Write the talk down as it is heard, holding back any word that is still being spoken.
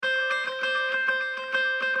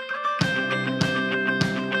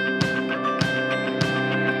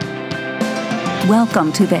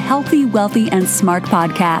Welcome to the Healthy, Wealthy, and Smart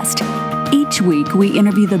podcast. Each week, we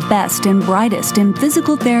interview the best and brightest in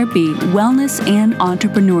physical therapy, wellness, and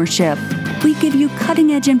entrepreneurship. We give you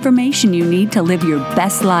cutting-edge information you need to live your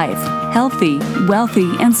best life, healthy, wealthy,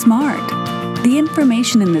 and smart. The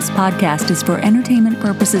information in this podcast is for entertainment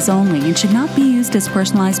purposes only and should not be used as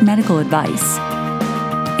personalized medical advice.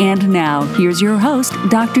 And now, here's your host,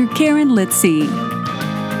 Dr. Karen Litzy.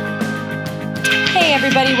 Hey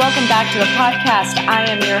everybody, welcome back to the podcast. I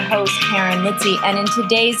am your host, Karen Litzy, and in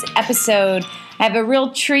today's episode, I have a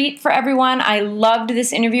real treat for everyone. I loved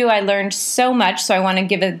this interview. I learned so much, so I want to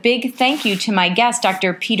give a big thank you to my guest,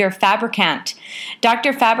 Dr. Peter Fabricant.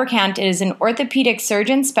 Dr. Fabricant is an orthopedic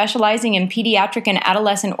surgeon specializing in pediatric and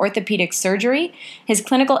adolescent orthopedic surgery. His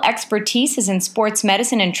clinical expertise is in sports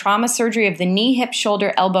medicine and trauma surgery of the knee, hip,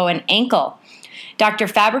 shoulder, elbow, and ankle. Dr.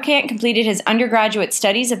 Fabricant completed his undergraduate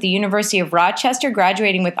studies at the University of Rochester,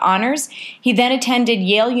 graduating with honors. He then attended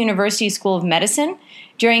Yale University School of Medicine.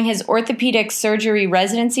 During his orthopedic surgery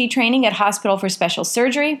residency training at Hospital for Special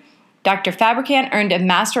Surgery, Dr. Fabricant earned a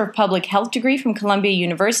Master of Public Health degree from Columbia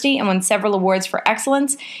University and won several awards for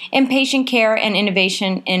excellence in patient care and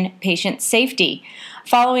innovation in patient safety.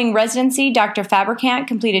 Following residency, Dr. Fabricant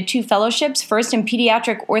completed 2 fellowships, first in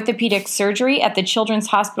pediatric orthopedic surgery at the Children's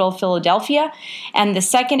Hospital of Philadelphia, and the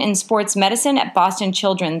second in sports medicine at Boston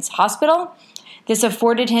Children's Hospital. This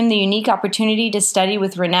afforded him the unique opportunity to study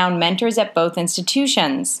with renowned mentors at both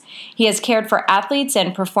institutions. He has cared for athletes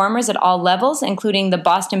and performers at all levels, including the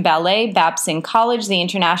Boston Ballet, Babson College, the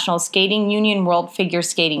International Skating Union World Figure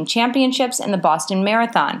Skating Championships, and the Boston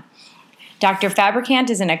Marathon. Dr. Fabricant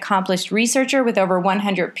is an accomplished researcher with over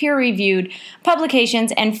 100 peer-reviewed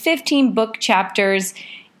publications and 15 book chapters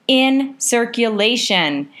in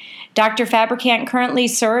circulation. Dr. Fabricant currently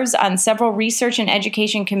serves on several research and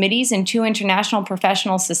education committees in 2 international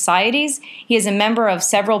professional societies. He is a member of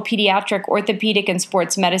several pediatric, orthopedic, and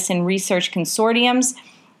sports medicine research consortiums,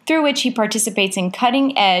 through which he participates in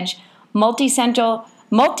cutting-edge, multi-center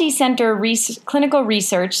clinical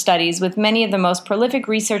research studies with many of the most prolific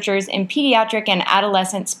researchers in pediatric and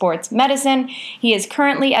adolescent sports medicine. He is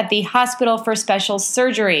currently at the Hospital for Special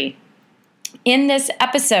Surgery. In this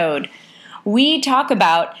episode, we talk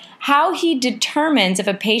about how he determines if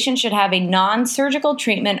a patient should have a non-surgical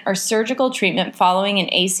treatment or surgical treatment following an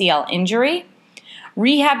ACL injury,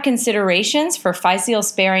 rehab considerations for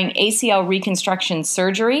physical-sparing ACL reconstruction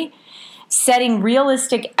surgery, setting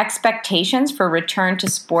realistic expectations for return to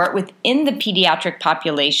sport within the pediatric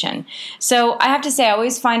population. So I have to say, I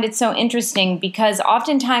always find it so interesting because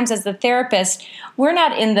oftentimes as the therapist, we're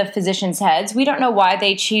not in the physician's heads. We don't know why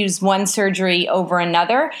they choose one surgery over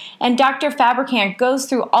another. And Dr. Fabricant goes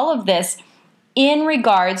through all of this in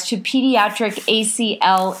regards to pediatric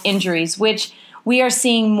ACL injuries, which we are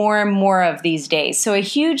seeing more and more of these days. So a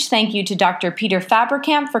huge thank you to Dr. Peter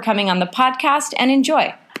Fabricant for coming on the podcast, and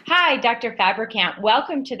enjoy. Hi, Dr. Fabricant.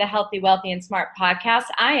 Welcome to the Healthy, Wealthy, and Smart podcast.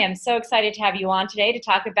 I am so excited to have you on today to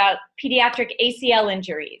talk about pediatric ACL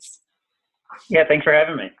injuries. Yeah, thanks for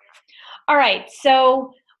having me. All right,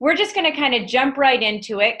 so we're just going to kind of jump right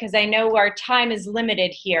into it because I know our time is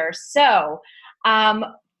limited here. So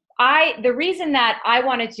the reason that I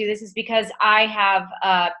wanted to do this is because I have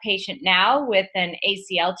a patient now with an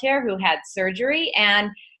ACL tear who had surgery, and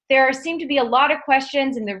there seem to be a lot of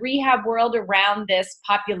questions in the rehab world around this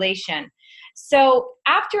population. So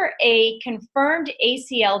after a confirmed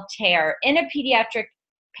ACL tear in a pediatric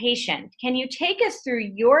patient, can you take us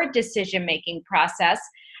through your decision-making process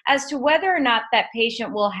as to whether or not that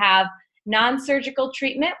patient will have non-surgical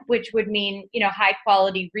treatment, which would mean,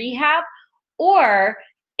 high-quality rehab, or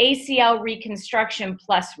ACL reconstruction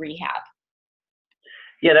plus rehab?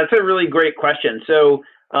 Yeah, that's a really great question. So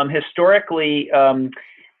historically,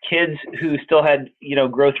 kids who still had,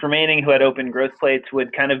 growth remaining, who had open growth plates,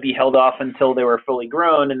 would kind of be held off until they were fully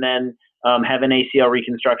grown and then have an ACL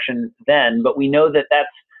reconstruction then. But we know that that's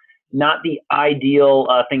not the ideal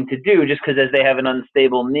thing to do, just because as they have an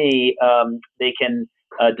unstable knee, they can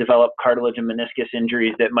develop cartilage and meniscus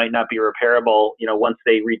injuries that might not be repairable, once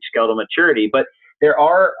they reach skeletal maturity. But there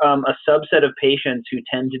are a subset of patients who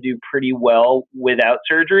tend to do pretty well without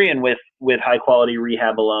surgery and with high quality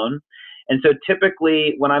rehab alone. And so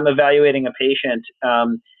typically when I'm evaluating a patient,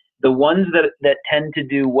 the ones that tend to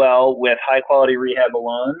do well with high quality rehab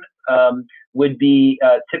alone would be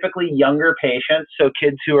typically younger patients, so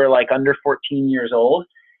kids who are like under 14 years old,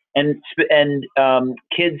 and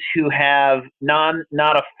kids who have not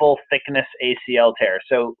a full thickness ACL tear,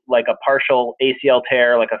 so like a partial ACL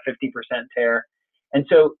tear, like a 50% tear. And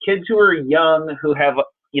so kids who are young, who have a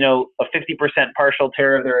 50% partial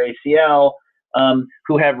tear of their ACL,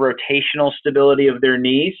 who have rotational stability of their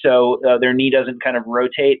knee, so their knee doesn't kind of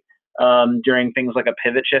rotate during things like a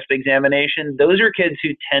pivot shift examination. Those are kids who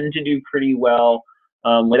tend to do pretty well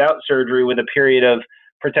without surgery, with a period of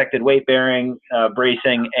protected weight bearing,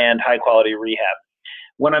 bracing, and high quality rehab.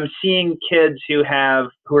 When I'm seeing kids who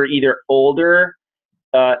are either older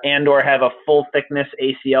and or have a full thickness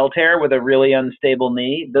ACL tear with a really unstable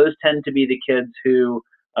knee, those tend to be the kids who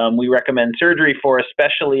we recommend surgery for,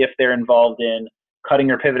 especially if they're involved in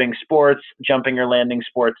cutting or pivoting sports, jumping or landing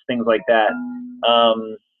sports, things like that.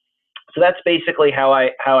 So that's basically how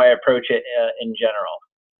I approach it in general.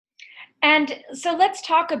 And so let's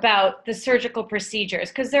talk about the surgical procedures,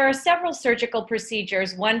 because there are several surgical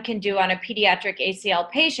procedures one can do on a pediatric ACL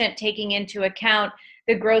patient, taking into account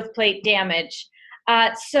the growth plate damage.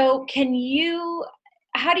 So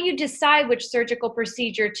how do you decide which surgical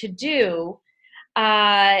procedure to do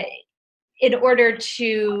in order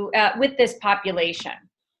to, with this population?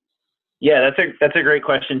 Yeah, that's a great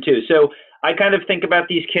question too. So I kind of think about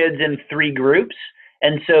these kids in three groups.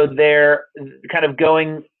 And so they're kind of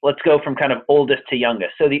let's go from kind of oldest to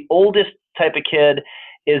youngest. So the oldest type of kid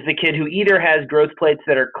is the kid who either has growth plates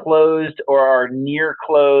that are closed or are near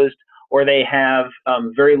closed, or they have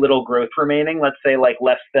very little growth remaining, let's say like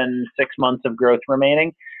less than 6 months of growth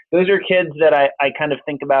remaining. Those are kids that I kind of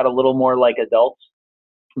think about a little more like adults.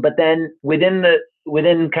 But then within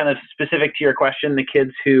kind of specific to your question, the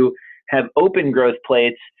kids who have open growth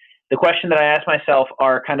plates, the question that I ask myself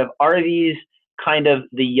are these kind of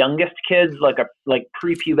the youngest kids, like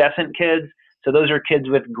prepubescent kids? So those are kids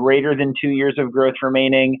with greater than 2 years of growth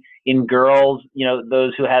remaining. In girls,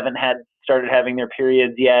 those who haven't started having their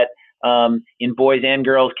periods yet. In boys and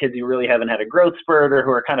girls, kids who really haven't had a growth spurt or who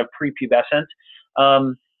are kind of prepubescent.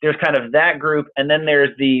 There's kind of that group, and then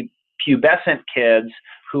there's the pubescent kids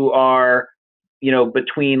who are,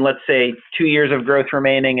 between, let's say, 2 years of growth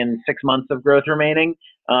remaining and 6 months of growth remaining.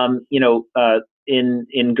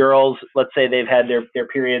 In girls, let's say they've had their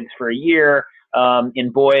periods for a year. In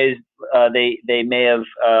boys, they may have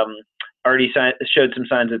already showed some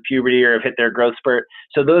signs of puberty or have hit their growth spurt.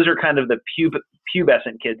 So those are kind of the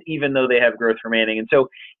pubescent kids, even though they have growth remaining. And so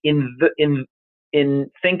in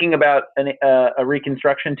thinking about a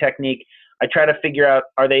reconstruction technique, I try to figure out,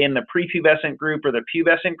 are they in the prepubescent group or the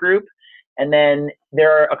pubescent group? And then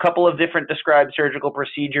there are a couple of different described surgical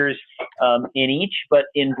procedures in each, but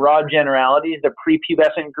in broad generalities, the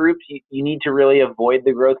prepubescent groups, you need to really avoid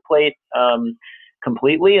the growth plate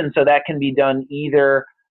completely. And so that can be done either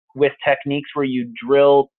with techniques where you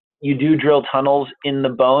do drill tunnels in the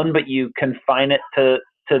bone, but you confine it to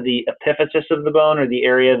the epiphysis of the bone, or the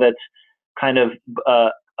area that's kind of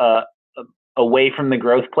away from the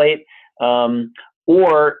growth plate.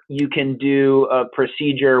 Or you can do a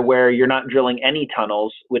procedure where you're not drilling any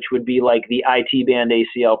tunnels, which would be like the IT band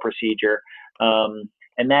ACL procedure. And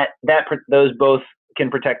those both can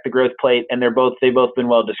protect the growth plate, and they've both been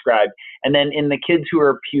well described. And then in the kids who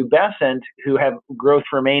are pubescent, who have growth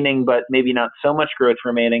remaining, but maybe not so much growth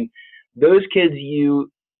remaining, those kids you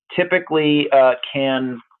typically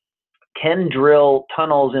can drill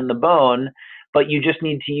tunnels in the bone, but you just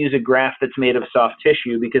need to use a graft that's made of soft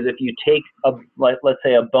tissue, because if you take let's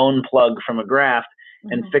say a bone plug from a graft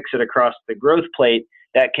and fix it across the growth plate,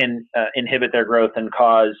 that can inhibit their growth and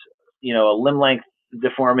cause, a limb length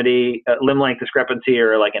deformity, limb length discrepancy,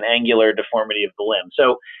 or like an angular deformity of the limb.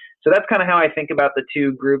 So that's kind of how I think about the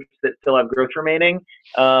two groups that still have growth remaining,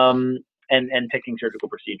 and picking surgical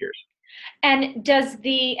procedures. And does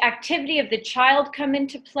the activity of the child come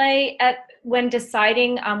into play when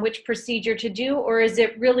deciding which procedure to do, or is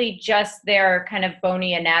it really just their kind of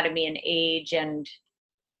bony anatomy and age? And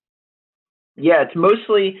yeah, it's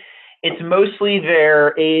mostly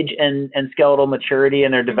their age and skeletal maturity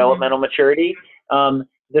and their developmental maturity.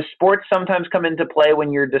 The sports sometimes come into play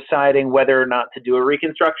when you're deciding whether or not to do a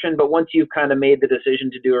reconstruction, but once you've kind of made the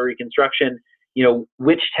decision to do a reconstruction,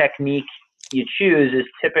 which technique you choose is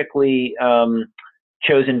typically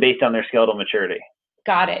chosen based on their skeletal maturity.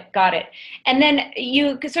 Got it. And then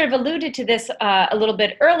you sort of alluded to this a little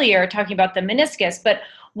bit earlier, talking about the meniscus, but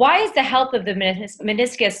why is the health of the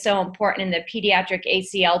meniscus so important in the pediatric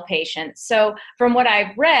ACL patient? So from what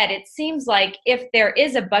I've read, it seems like if there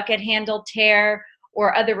is a bucket handle tear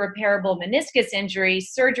or other repairable meniscus injury,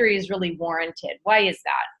 surgery is really warranted. Why is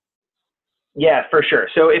that? Yeah, for sure.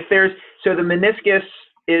 So the meniscus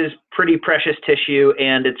is pretty precious tissue,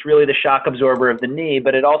 and it's really the shock absorber of the knee,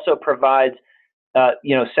 but it also provides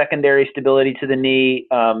secondary stability to the knee,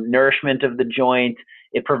 nourishment of the joint.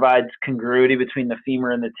 It provides congruity between the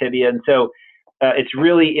femur and the tibia. And so it's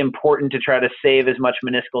really important to try to save as much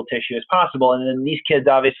meniscal tissue as possible. And then these kids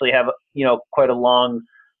obviously have, quite a long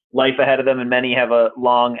life ahead of them, and many have a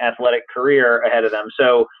long athletic career ahead of them.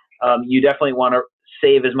 So you definitely want to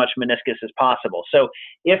save as much meniscus as possible. So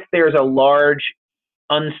if there's a large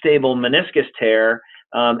unstable meniscus tear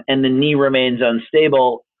and the knee remains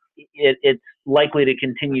unstable, it's likely to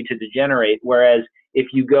continue to degenerate. Whereas if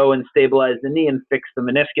you go and stabilize the knee and fix the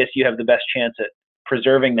meniscus, you have the best chance at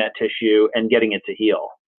preserving that tissue and getting it to heal.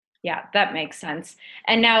 Yeah, that makes sense.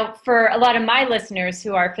 And now for a lot of my listeners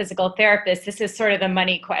who are physical therapists, this is sort of the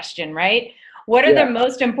money question, right? What are the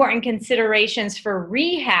most important considerations for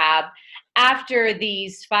rehab after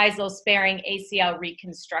these fascial-sparing ACL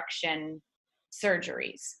reconstruction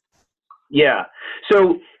surgeries? Yeah.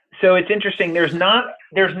 So it's interesting. There's not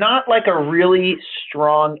like a really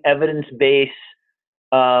strong evidence base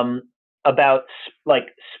about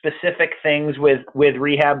like specific things with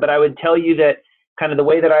rehab, but I would tell you that kind of the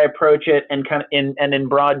way that I approach it, and kind of in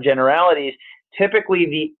broad generalities,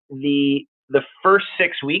 typically the first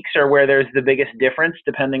 6 weeks are where there's the biggest difference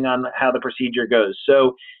depending on how the procedure goes.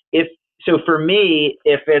 So for me,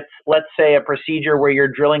 if it's, let's say, a procedure where you're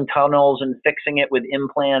drilling tunnels and fixing it with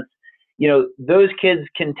implants, those kids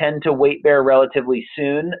can tend to weight bear relatively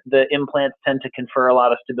soon. The implants tend to confer a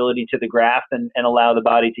lot of stability to the graft and allow the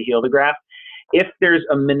body to heal the graft. If there's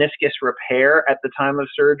a meniscus repair at the time of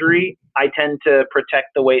surgery, I tend to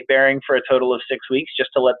protect the weight bearing for a total of 6 weeks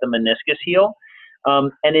just to let the meniscus heal.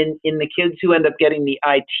 And in the kids who end up getting the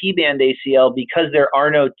IT band ACL, because there are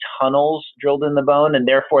no tunnels drilled in the bone, and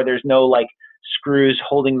therefore there's no like screws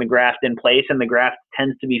holding the graft in place, and the graft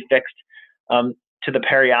tends to be fixed to the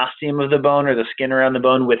periosteum of the bone or the skin around the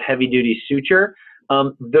bone with heavy duty suture.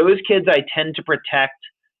 Those kids I tend to protect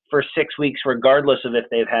for 6 weeks, regardless of if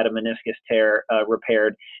they've had a meniscus tear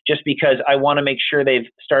repaired, just because I want to make sure they've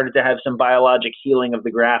started to have some biologic healing of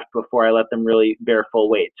the graft before I let them really bear full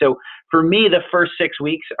weight. So for me, the first 6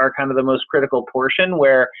 weeks are kind of the most critical portion,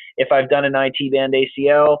 where if I've done an IT band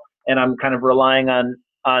ACL and I'm kind of relying on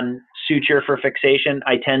suture for fixation,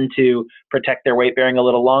 I tend to protect their weight bearing a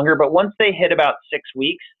little longer. But once they hit about 6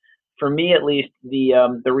 weeks, for me at least,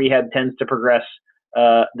 the rehab tends to progress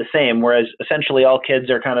the same, whereas essentially all kids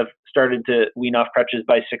are kind of started to wean off crutches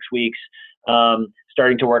by 6 weeks,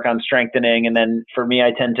 starting to work on strengthening. And then for me,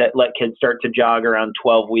 I tend to let kids start to jog around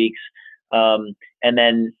 12 weeks. And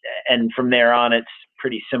from there on, it's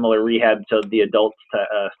pretty similar rehab to the adult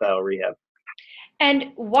style rehab.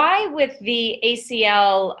 And why, with the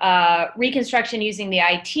ACL reconstruction using the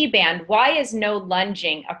IT band, why is no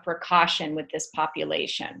lunging a precaution with this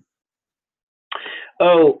population?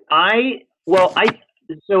 When I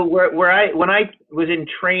was in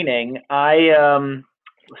training,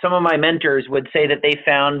 some of my mentors would say that they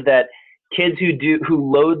found that kids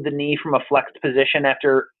who load the knee from a flexed position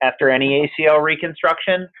after any ACL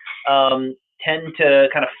reconstruction tend to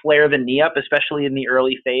kind of flare the knee up, especially in the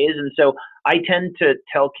early phase. And so I tend to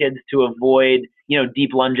tell kids to avoid,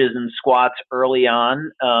 deep lunges and squats early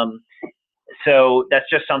on. So that's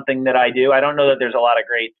just something that I do. I don't know that there's a lot of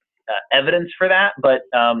great evidence for that, but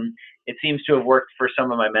it seems to have worked for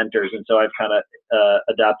some of my mentors, and so I've kind of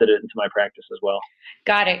adopted it into my practice as well.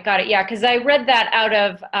 Got it. Yeah, because I read that out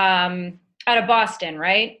of Boston,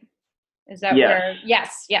 right? Is that where?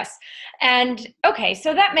 Yes. And okay,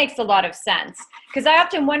 so that makes a lot of sense, because I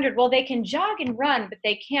often wondered, well, they can jog and run, but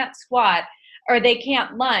they can't squat or they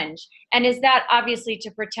can't lunge. And is that obviously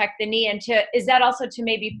to protect the knee, and is that also to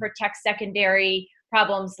maybe protect secondary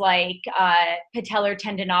problems like patellar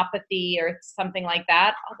tendinopathy or something like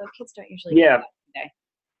that? Although kids don't usually get that today.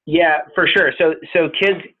 Yeah, for sure. So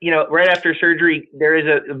kids, right after surgery, there is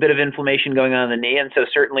a bit of inflammation going on in the knee. And so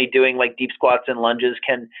certainly doing like deep squats and lunges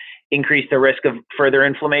can increase the risk of further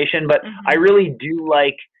inflammation. But I really do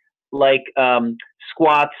like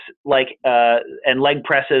squats, and leg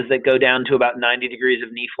presses that go down to about 90 degrees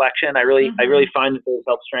of knee flexion. I really find that those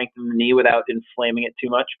help strengthen the knee without inflaming it too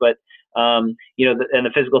much. But, and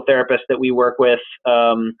the physical therapists that we work with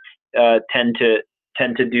tend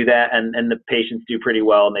to do that, and the patients do pretty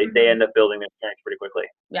well, and they end up building their strength pretty quickly.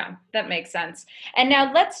 Yeah, that makes sense. And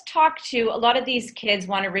now let's talk to, a lot of these kids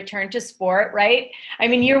want to return to sport, right? I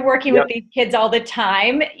mean, you're working with these kids all the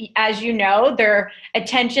time. As you know, their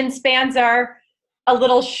attention spans are a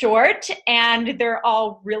little short, and they're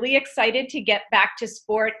all really excited to get back to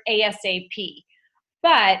sport ASAP.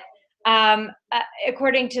 But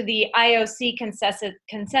according to the IOC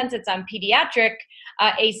consensus on pediatric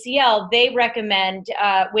ACL, they recommend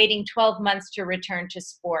waiting 12 months to return to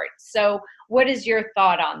sport. So what is your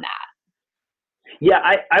thought on that? Yeah,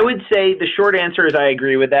 I would say the short answer is I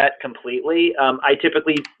agree with that completely. I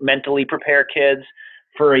typically mentally prepare kids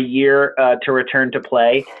for a year to return to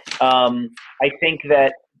play. I think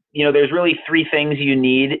that, there's really three things you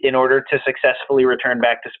need in order to successfully return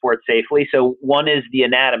back to sports safely. So one is the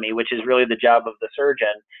anatomy, which is really the job of the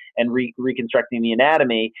surgeon and reconstructing the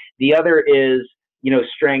anatomy. The other is,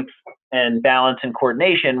 strength and balance and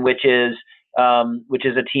coordination, which is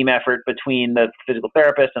a team effort between the physical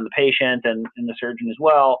therapist and the patient and the surgeon as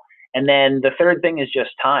well. And then the third thing is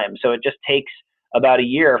just time. So it just takes about a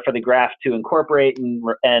year for the graft to incorporate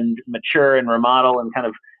and mature and remodel and kind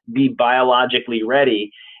of be biologically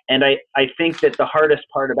ready. And I think that the hardest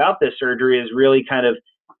part about this surgery is really kind of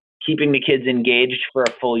keeping the kids engaged for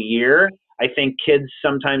a full year. I think kids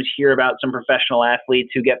sometimes hear about some professional athletes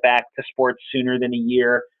who get back to sports sooner than a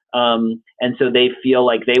year. And so they feel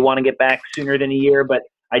like they want to get back sooner than a year. But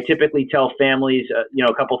I typically tell families,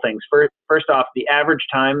 a couple things. First off, the average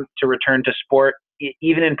time to return to sport,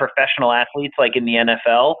 even in professional athletes like in the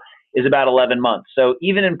NFL, is about 11 months. So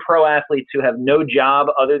even in pro athletes who have no job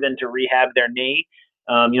other than to rehab their knee,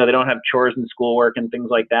 they don't have chores and schoolwork and things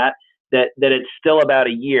like that, that it's still about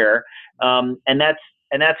a year. And that's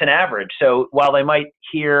an average. So while they might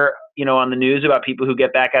hear, on the news about people who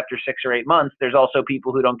get back after 6 or 8 months, there's also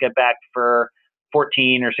people who don't get back for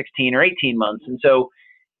 14 or 16 or 18 months. And so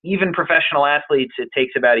even professional athletes, it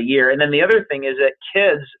takes about a year. And then the other thing is that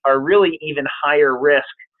kids are really even higher risk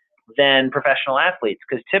than professional athletes,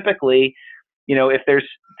 because typically, if there's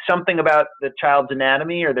something about the child's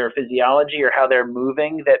anatomy or their physiology or how they're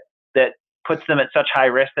moving that puts them at such high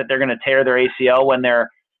risk that they're going to tear their ACL when they're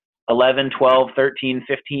 11, 12, 13,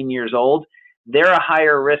 15 years old, they're a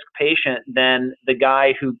higher risk patient than the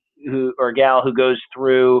guy who or gal who goes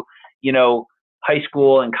through, high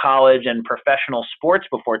school and college and professional sports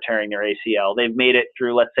before tearing their ACL. They've made it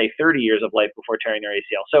through, let's say, 30 years of life before tearing their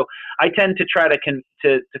ACL. So I tend to try to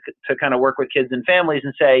kind of work with kids and families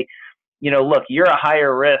and say, look, you're a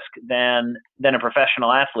higher risk than a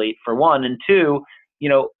professional athlete, for one, and two,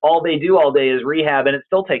 all they do all day is rehab, and it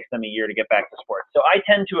still takes them a year to get back to sports. So I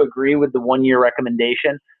tend to agree with the 1 year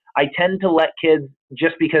recommendation. I tend to let kids,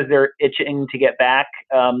 just because they're itching to get back,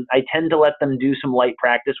 I tend to let them do some light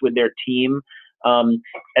practice with their team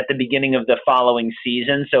at the beginning of the following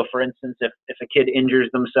season. So for instance, if a kid injures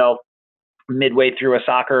themselves midway through a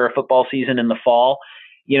soccer or football season in the fall,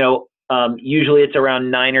 usually it's around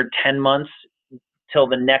 9 or 10 months till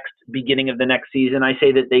the beginning of the next season. I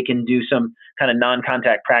say that they can do some kind of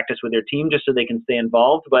non-contact practice with their team just so they can stay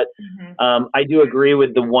involved. But I do agree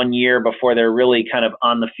with the 1 year before they're really kind of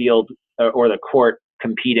on the field or the court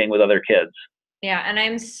competing with other kids. Yeah, and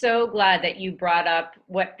I'm so glad that you brought up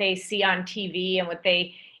what they see on TV and what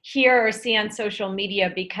they hear or see on social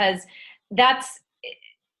media, because that's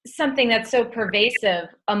something that's so pervasive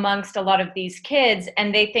amongst a lot of these kids,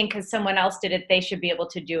 and they think because someone else did it, they should be able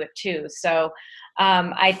to do it too. So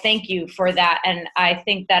I thank you for that. And I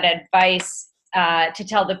think that advice to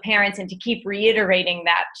tell the parents and to keep reiterating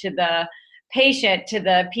that to the patient, to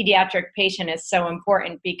the pediatric patient, is so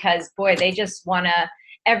important, because boy, they just want to,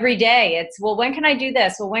 every day it's, well, when can I do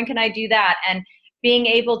this? Well, when can I do that? And being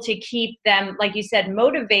able to keep them, like you said,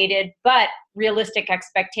 motivated, but realistic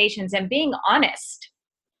expectations, and being honest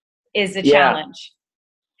is a challenge.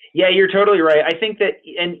 Yeah, you're totally right. I think that,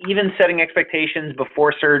 and even setting expectations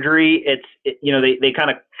before surgery, they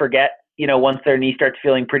kind of forget, once their knee starts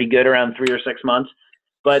feeling pretty good around 3 or 6 months.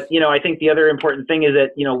 But, I think the other important thing is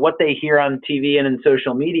that, what they hear on TV and in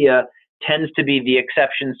social media tends to be the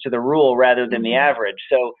exceptions to the rule rather than the average.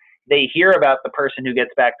 So they hear about the person who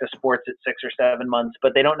gets back to sports at 6 or 7 months,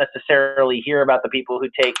 but they don't necessarily hear about the people who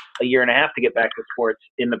take a year and a half to get back to sports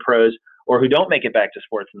in the pros, or who don't make it back to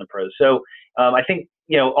sports in the pros. So I think,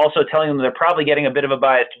 also telling them they're probably getting a bit of a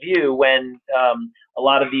biased view when a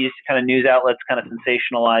lot of these kind of news outlets kind of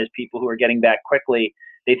sensationalize people who are getting back quickly.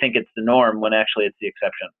 They think it's the norm when actually it's the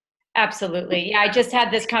exception. Absolutely. Yeah, I just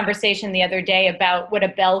had this conversation the other day about what a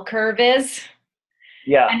bell curve is.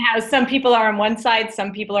 Yeah. And how some people are on one side,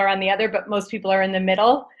 some people are on the other, but most people are in the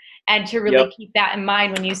middle. And to really keep that in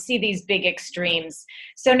mind when you see these big extremes.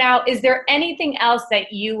 So now, is there anything else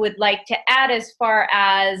that you would like to add as far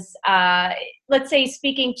as, let's say,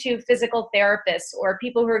 speaking to physical therapists or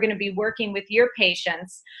people who are going to be working with your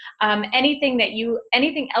patients? Anything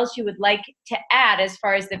else you would like to add as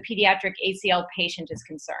far as the pediatric ACL patient is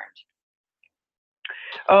concerned?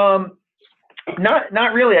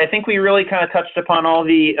 Not really. I think we really kind of touched upon all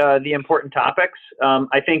the important topics.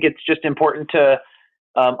 I think it's just important to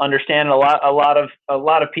understand a lot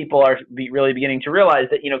of people are really beginning to realize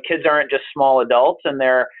that kids aren't just small adults, and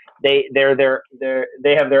they're they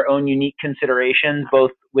have their own unique considerations,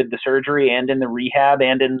 both with the surgery and in the rehab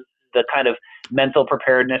and in the kind of mental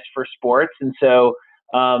preparedness for sports. And so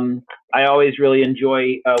I always really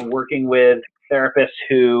enjoy working with therapists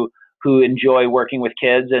who enjoy working with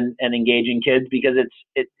kids and engaging kids, because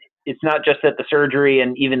it's not just that the surgery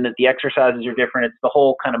and even that the exercises are different. It's the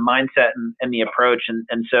whole kind of mindset and the approach.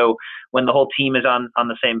 And so when the whole team is on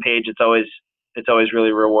the same page, it's always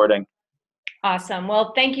really rewarding. Awesome.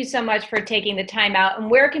 Well, thank you so much for taking the time out.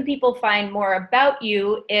 And where can people find more about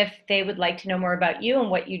you if they would like to know more about you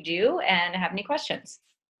and what you do and have any questions?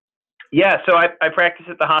 Yeah, so I practice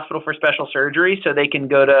at the Hospital for Special Surgery, so they can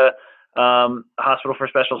go to Hospital for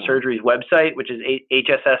Special Surgery's website, which is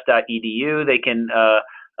hss.edu. They can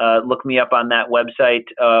look me up on that website,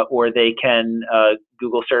 or they can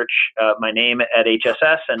Google search my name at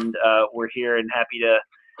HSS, and we're here and happy to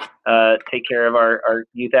take care of our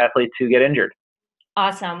youth athletes who get injured.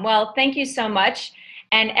 Awesome. Well, thank you so much.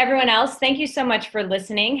 And everyone else, thank you so much for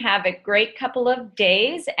listening. Have a great couple of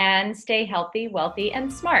days and stay healthy, wealthy,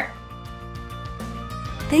 and smart.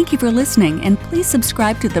 Thank you for listening, and please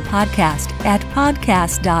subscribe to the podcast at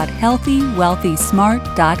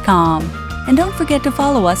podcast.healthywealthysmart.com. And don't forget to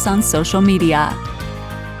follow us on social media.